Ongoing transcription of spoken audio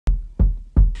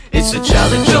It's the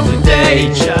challenge of the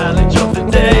day, challenge of the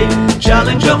day,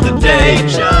 challenge of the day,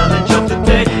 challenge of the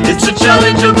day. It's the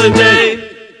challenge of the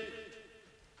day.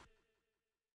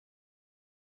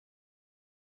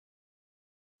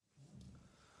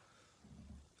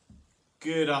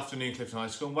 Good afternoon, Clifton High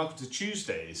School, and welcome to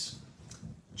Tuesday's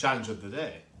challenge of the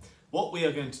day. What we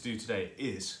are going to do today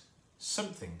is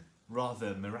something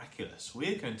rather miraculous.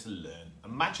 We are going to learn a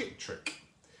magic trick.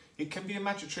 It can be a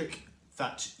magic trick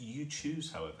that you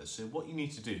choose, however. So what you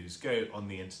need to do is go on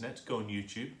the internet, go on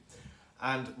YouTube,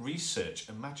 and research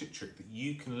a magic trick that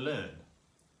you can learn.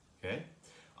 Okay?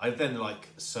 I then like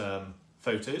some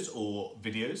photos or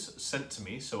videos sent to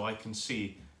me so I can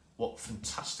see what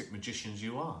fantastic magicians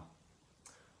you are.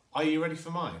 Are you ready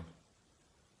for mine?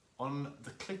 On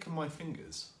the click of my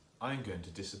fingers, I'm going to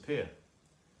disappear.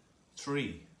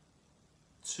 3,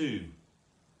 2,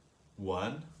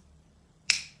 1.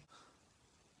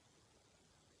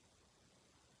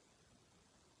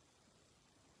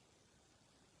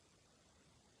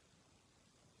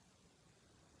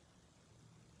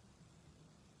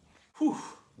 Whew,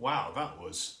 wow, that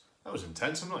was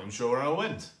intense. I'm not even sure where I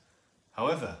went.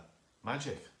 However,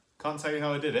 magic. Can't tell you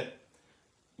how I did it.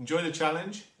 Enjoy the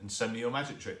challenge and send me your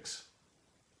magic tricks.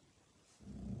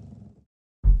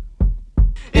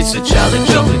 It's the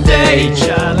challenge of the day,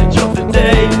 challenge of the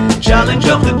day, challenge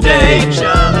of the day,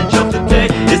 challenge of the day.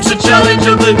 It's the challenge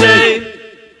of the day.